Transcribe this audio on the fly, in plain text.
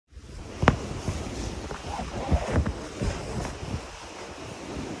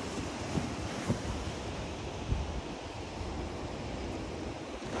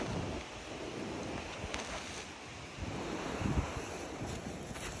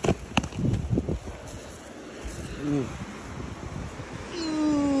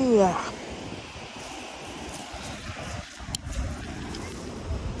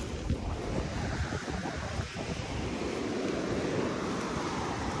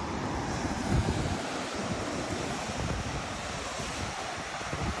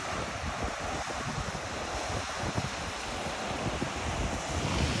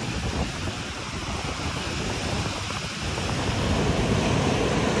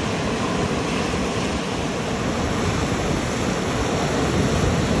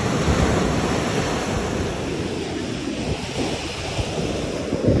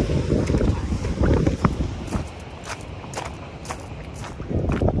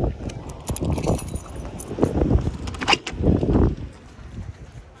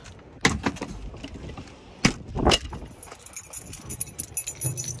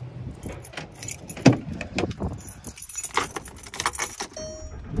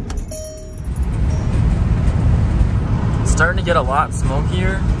starting to get a lot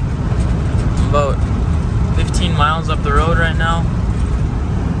smokier. I'm about 15 miles up the road right now.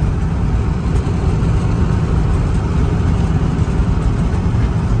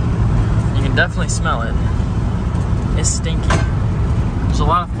 You can definitely smell it. It's stinky. There's a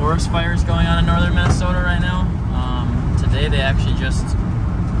lot of forest fires going on in northern Minnesota right now. Today they actually just,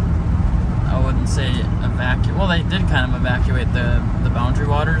 I wouldn't say evacuate, well they did kind of evacuate the Boundary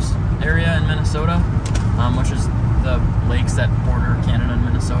Waters area in Minnesota, which is the lakes that border Canada and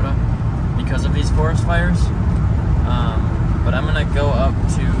Minnesota, because of these forest fires. But I'm gonna go up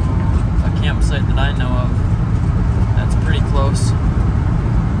to a campsite that I know of that's pretty close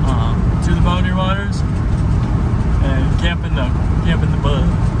to the Boundary Waters and camp in the mud.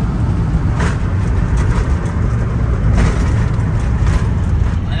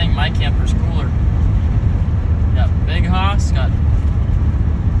 I think my camper's cooler. Got Big Hoss, got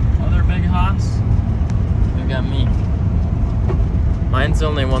other Big Hoss. We got me. Mine's the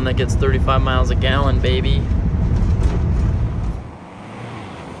only one that gets 35 miles a gallon, baby.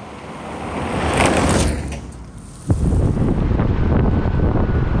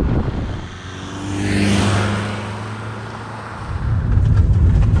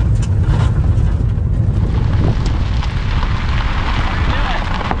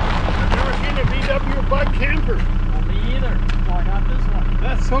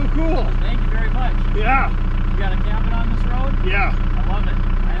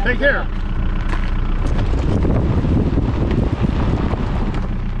 Take care.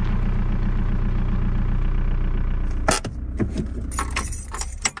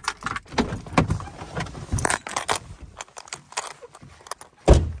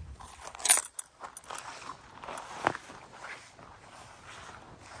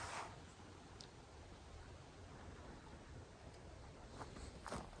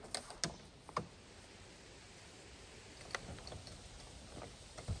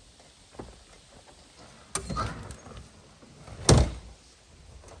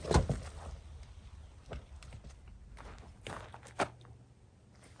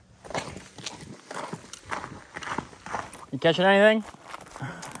 You catching anything?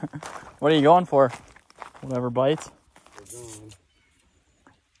 What are you going for? Whatever bites.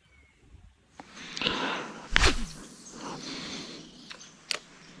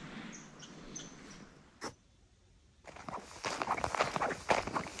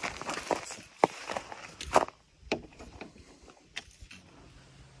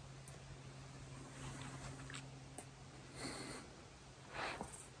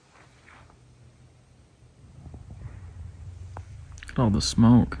 Oh, the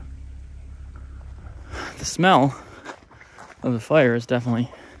smoke. The smell of the fire is definitely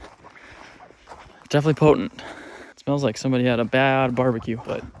potent. It smells like somebody had a bad barbecue.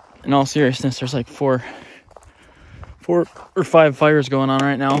 But in all seriousness, there's like four or five fires going on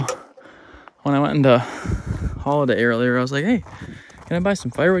right now. When I went into Holiday earlier, I was like, hey, can I buy some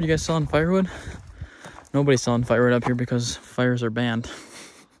firewood? You guys selling firewood? Nobody's selling firewood up here because fires are banned.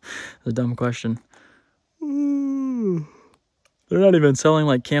 It's a dumb question. They're not even selling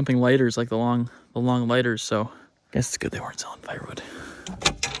like camping lighters, like the long lighters, so I guess it's good they weren't selling firewood.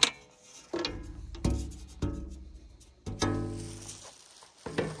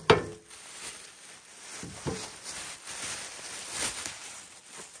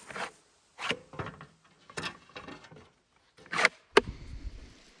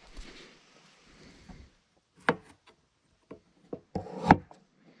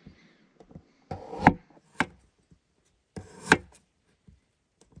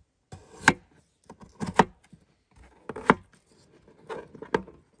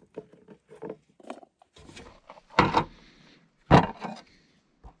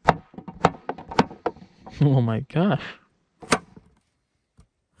 Oh my gosh.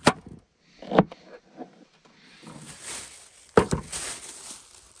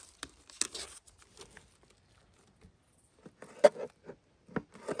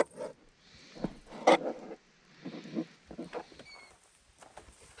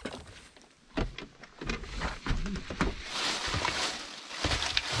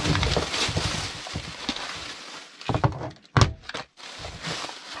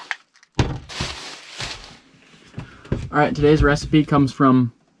 Alright, today's recipe comes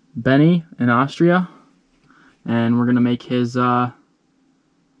from Benny in Austria, and we're gonna make his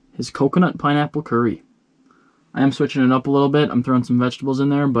coconut pineapple curry. I am switching it up a little bit. I'm throwing some vegetables in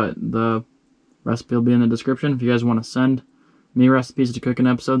there, but the recipe will be in the description. If you guys want to send me recipes to cook in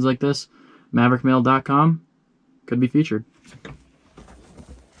episodes like this, mavrikmail.com could be featured.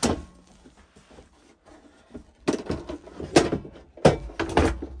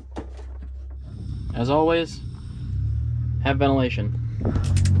 As always, have ventilation.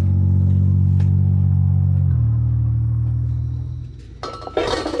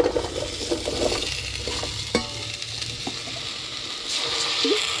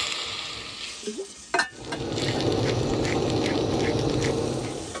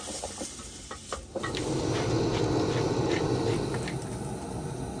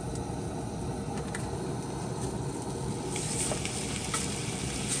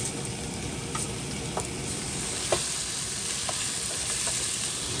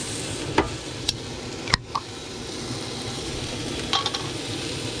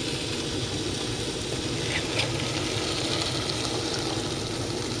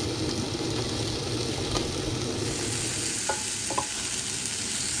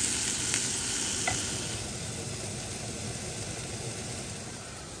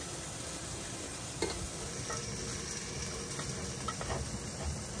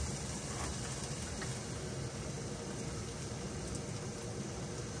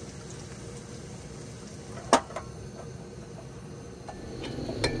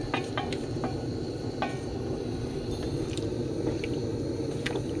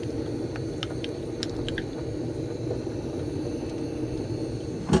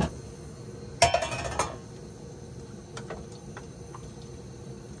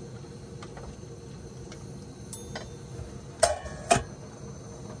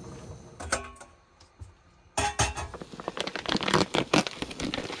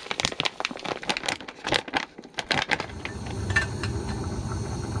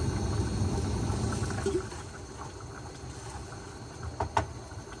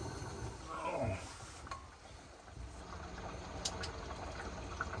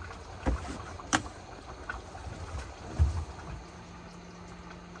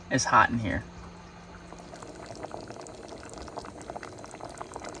 It's hot in here.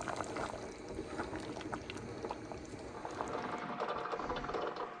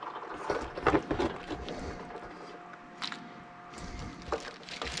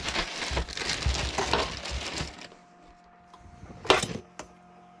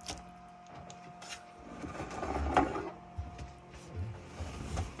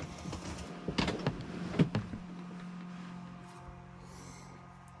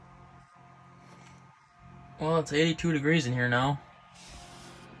 Well, it's 82 degrees in here now.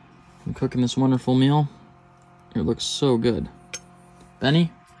 I'm cooking this wonderful meal. It looks so good.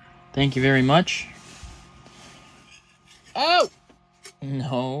 Benny, thank you very much. Oh!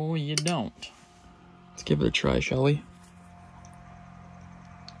 No, you don't. Let's give it a try, shall we?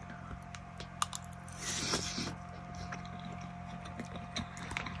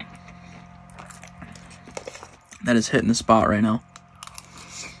 That is hitting the spot right now.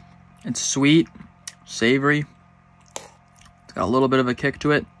 It's sweet, savory. It's got a little bit of a kick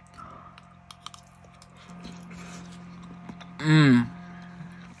to it.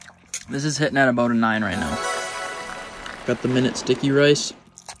 This is hitting at about a 9 right now. Got the minute sticky rice.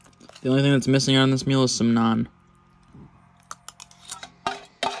 The only thing that's missing on this meal is some naan.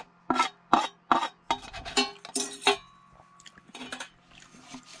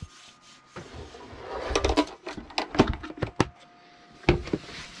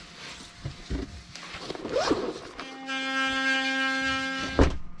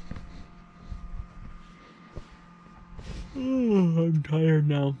 I'm tired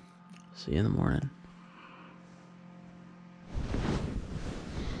now. See you in the morning.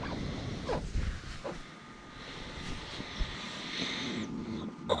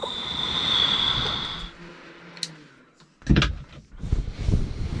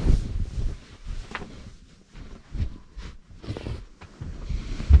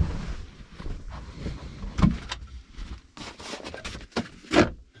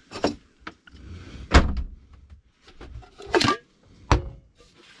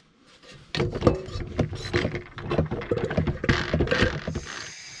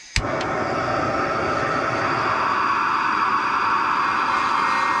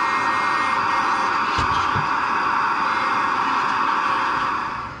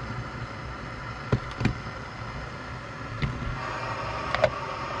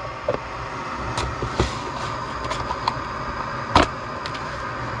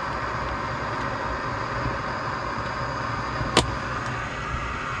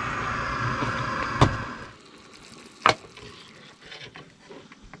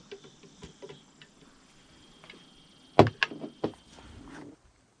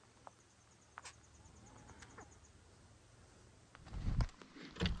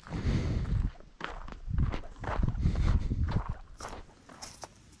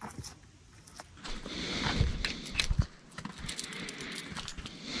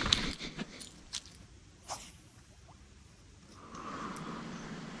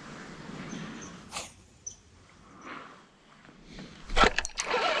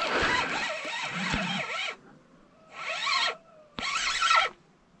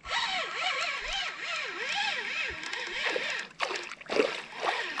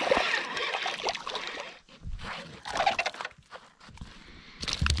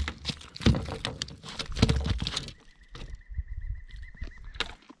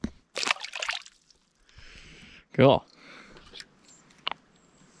 Cool.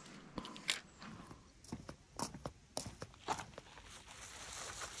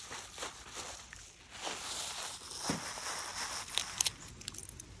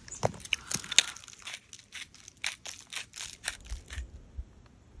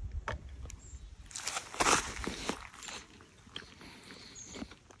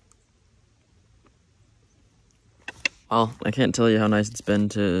 Well, I can't tell you how nice it's been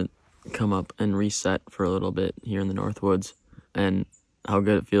to come up and reset for a little bit here in the North Woods, and how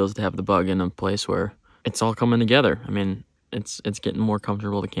good it feels to have the bug in a place where it's all coming together. I mean, it's getting more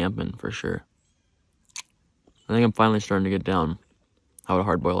comfortable to camp in for sure. I think I'm finally starting to get down how to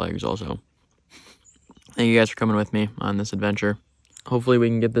hard-boil eggs also. Thank you guys for coming with me on this adventure. Hopefully we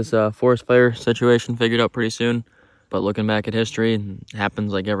can get this forest fire situation figured out pretty soon, but looking back at history, it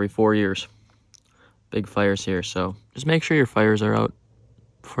happens like every 4 years. Big fires here, so just make sure your fires are out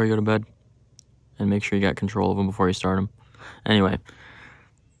before you go to bed, and make sure you got control of them before you start them. Anyway,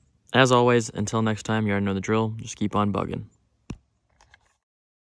 as always, until next time, you already know the drill. Just keep on bugging.